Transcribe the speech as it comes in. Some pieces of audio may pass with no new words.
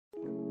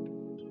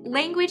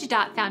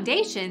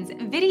Language.Foundation's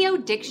Video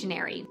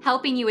Dictionary,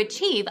 helping you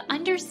achieve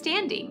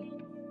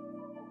understanding.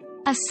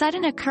 A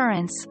sudden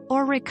occurrence,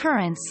 or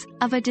recurrence,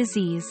 of a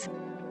disease.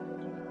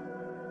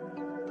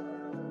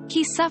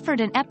 He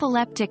suffered an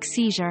epileptic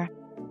seizure.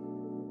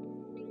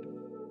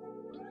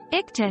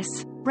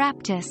 Ictus,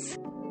 raptus.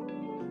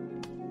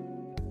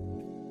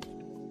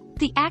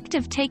 The act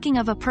of taking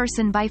of a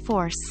person by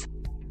force.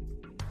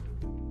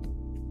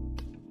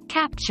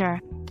 Capture.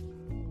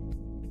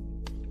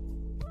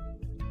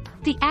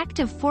 The act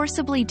of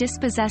forcibly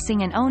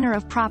dispossessing an owner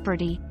of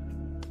property.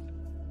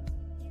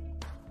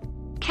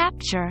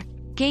 Capture,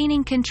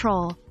 gaining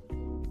control.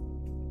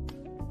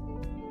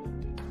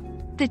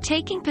 The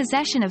taking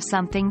possession of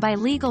something by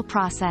legal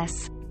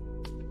process.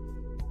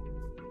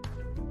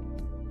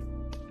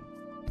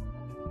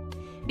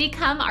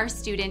 Become our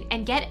student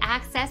and get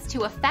access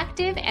to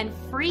effective and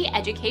free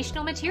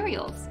educational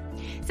materials.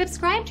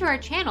 Subscribe to our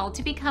channel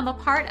to become a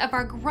part of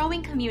our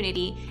growing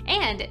community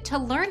and to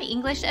learn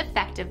English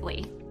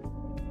effectively.